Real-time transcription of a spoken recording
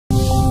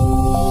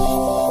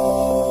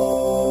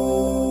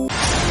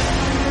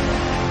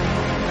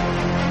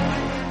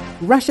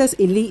Russia's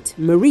elite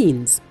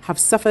Marines have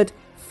suffered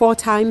 4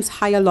 times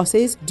higher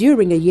losses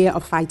during a year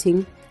of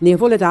fighting near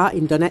Vuhledar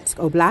in Donetsk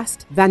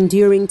Oblast than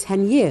during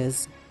 10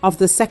 years of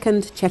the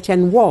Second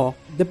Chechen War,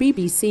 the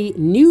BBC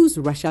News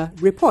Russia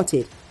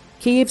reported.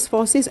 Kiev's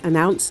forces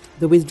announced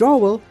the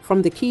withdrawal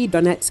from the key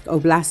Donetsk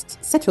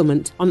Oblast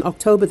settlement on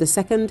October the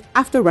 2nd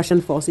after Russian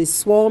forces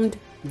swarmed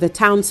the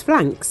town's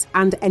flanks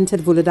and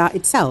entered Vuhledar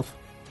itself.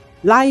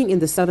 Lying in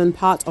the southern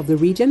part of the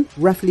region,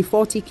 roughly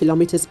 40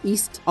 kilometers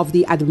east of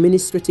the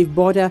administrative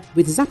border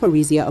with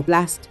Zaporizhzhia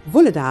Oblast,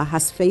 Vuhledar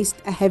has faced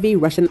a heavy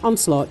Russian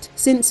onslaught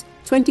since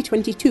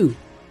 2022.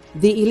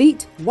 The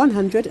elite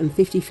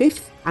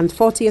 155th and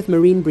 40th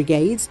Marine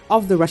Brigades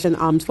of the Russian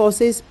Armed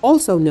Forces,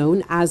 also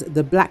known as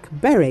the Black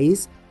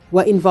Berets,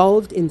 were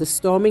involved in the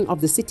storming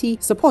of the city,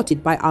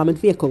 supported by armored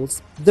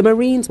vehicles. The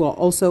Marines were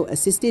also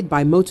assisted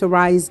by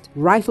motorized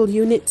rifle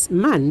units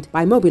manned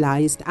by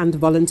mobilized and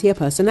volunteer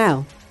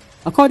personnel.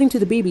 According to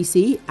the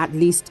BBC, at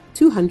least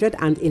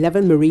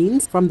 211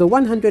 Marines from the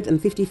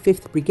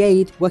 155th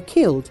Brigade were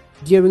killed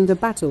during the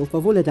battle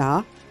for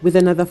Vuhledar, with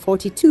another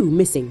 42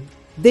 missing.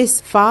 This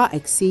far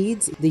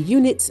exceeds the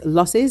unit's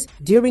losses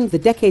during the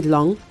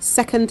decade-long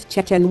Second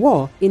Chechen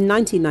War in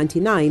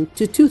 1999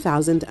 to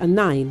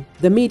 2009,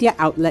 the media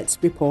outlet's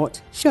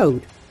report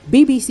showed.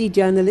 BBC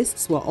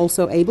journalists were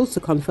also able to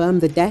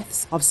confirm the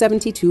deaths of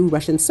 72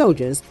 Russian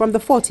soldiers from the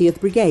 40th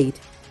Brigade.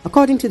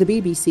 According to the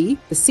BBC,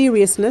 the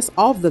seriousness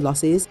of the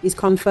losses is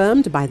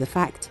confirmed by the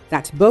fact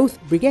that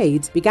both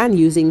brigades began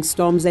using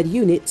Storm Z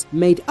units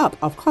made up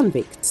of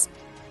convicts.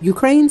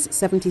 Ukraine's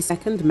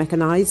 72nd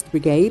Mechanized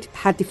Brigade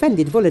had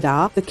defended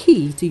Vuhledar, the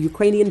key to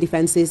Ukrainian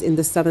defenses in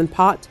the southern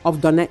part of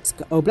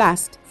Donetsk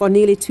Oblast, for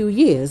nearly 2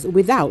 years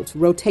without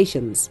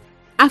rotations.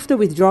 After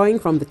withdrawing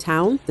from the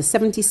town, the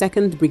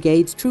 72nd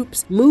Brigade's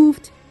troops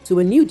moved to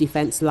a new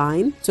defense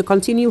line to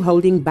continue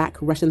holding back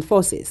Russian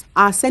forces.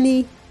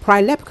 Arseny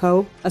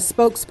Prilepko, a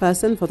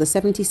spokesperson for the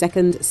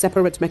 72nd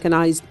Separate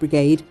Mechanized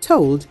Brigade,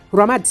 told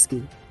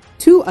Hromadski.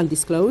 2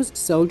 undisclosed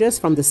soldiers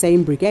from the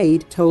same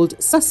brigade told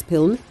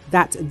Suspiln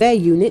that their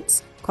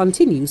units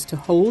continues to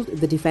hold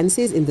the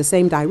defenses in the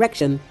same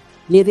direction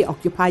near the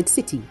occupied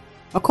city.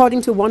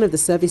 According to one of the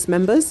service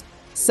members,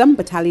 some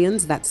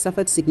battalions that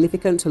suffered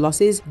significant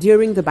losses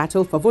during the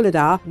battle for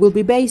Vuhledar will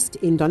be based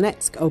in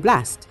Donetsk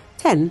Oblast,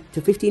 10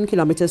 to 15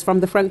 kilometers from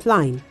the front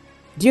line.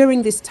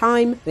 During this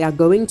time, they are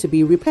going to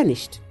be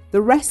replenished.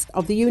 The rest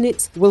of the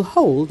units will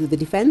hold the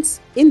defense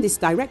in this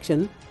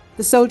direction,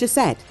 the soldier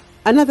said.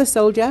 Another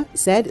soldier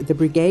said the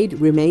brigade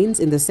remains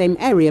in the same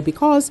area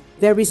because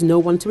there is no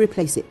one to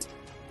replace it.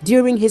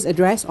 During his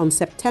address on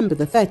September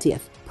the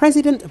 30th,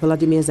 President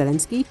Volodymyr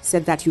Zelenski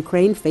said that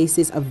Ukraine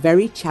faces a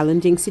very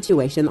challenging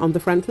situation on the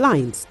front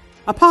lines.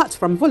 Apart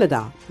from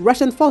Vuhledar,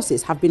 Russian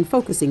forces have been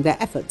focusing their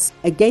efforts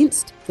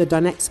against the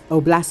Donetsk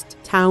Oblast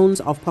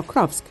towns of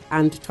Pokrovsk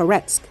and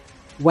Toretsk,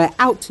 where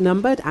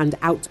outnumbered and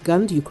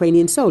outgunned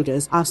Ukrainian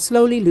soldiers are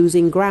slowly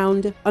losing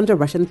ground under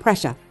Russian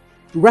pressure.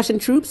 Russian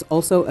troops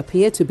also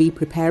appear to be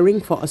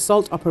preparing for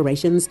assault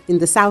operations in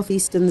the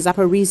southeastern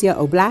Zaporizhzhia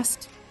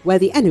Oblast, where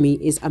the enemy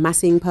is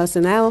amassing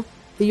personnel,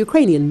 the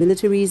Ukrainian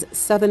military's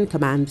Southern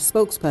Command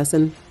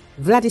spokesperson,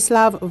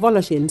 Vladislav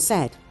Voloshin,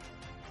 said.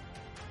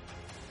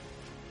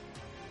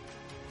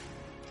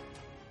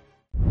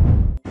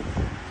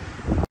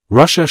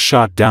 Russia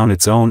shot down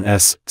its own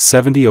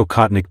S-70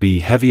 Okhotnik B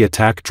heavy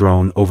attack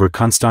drone over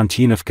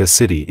Konstantinovka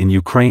city in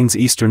Ukraine's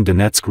eastern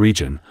Donetsk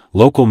region,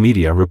 local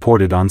media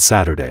reported on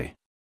Saturday.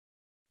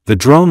 The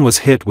drone was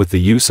hit with the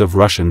use of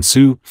Russian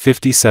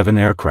Su-57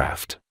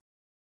 aircraft.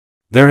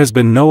 There has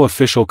been no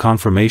official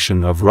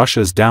confirmation of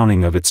Russia's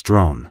downing of its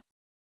drone.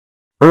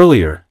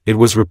 Earlier, it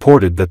was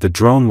reported that the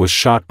drone was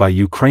shot by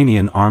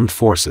Ukrainian armed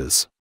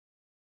forces.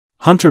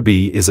 Hunter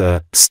B is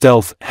a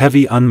stealth,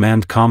 heavy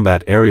unmanned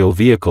combat aerial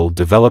vehicle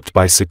developed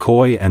by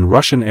Sukhoi and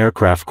Russian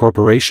Aircraft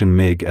Corporation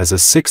MiG as a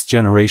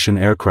 6th-generation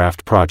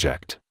aircraft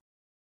project.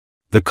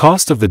 The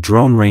cost of the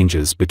drone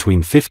ranges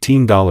between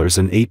 $15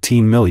 and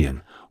 $18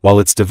 million, while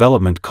its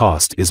development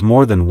cost is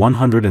more than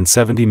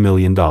 $170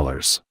 million.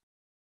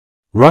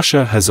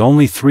 Russia has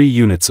only 3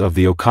 units of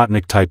the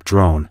Okhotnik-type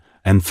drone,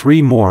 and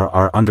 3 more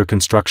are under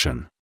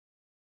construction.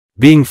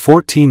 Being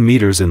 14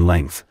 meters in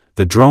length,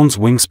 the drone's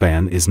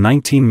wingspan is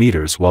 19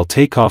 meters while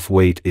takeoff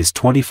weight is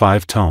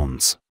 25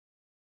 tons.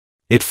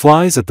 It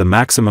flies at the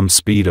maximum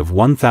speed of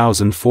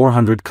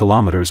 1,400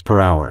 kilometers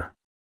per hour.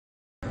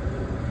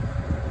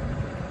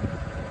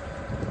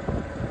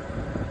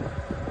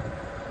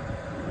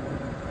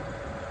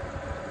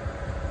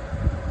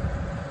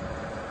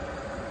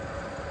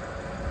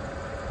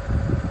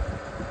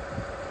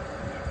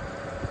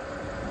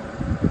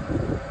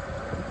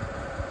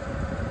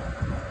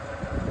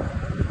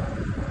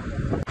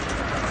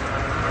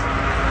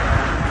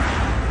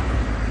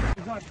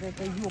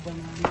 Это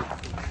ёбаная.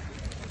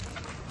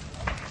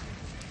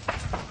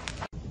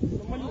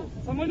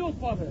 Самолет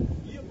падает.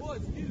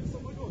 Ебать, сбили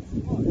самолет.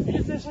 Или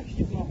это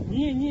шахид, нахуй.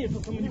 Не, это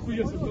само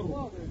нихуя себе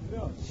здорово.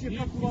 Вообще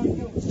как вам.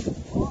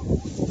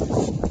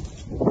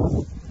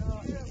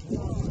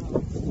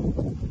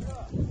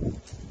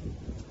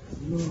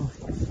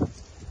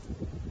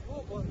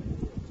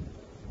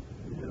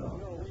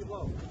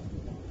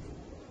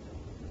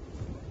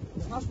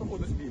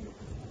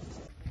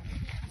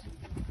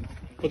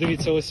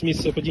 Подивіться, ось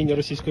місце падіння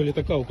російського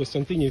літака у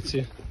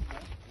Костянтинівці.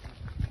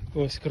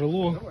 Ось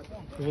крило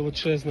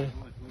величезне.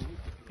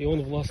 І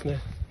он, власне,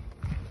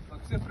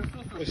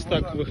 ось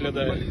так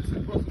виглядає.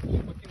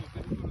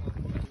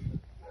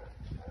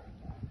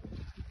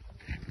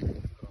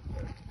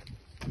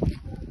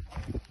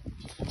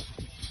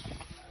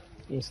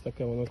 Ось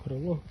таке воно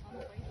крило.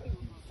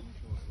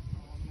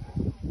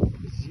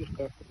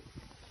 Зірка.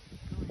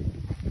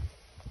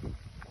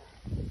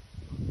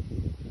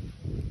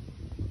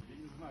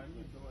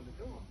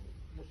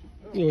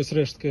 І ось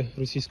рештки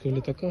російського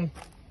літака.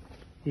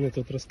 Вони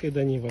тут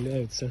розкидані,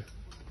 валяються.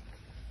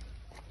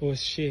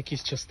 Ось ще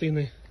якісь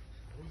частини.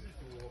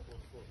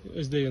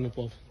 Ось де він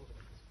упав.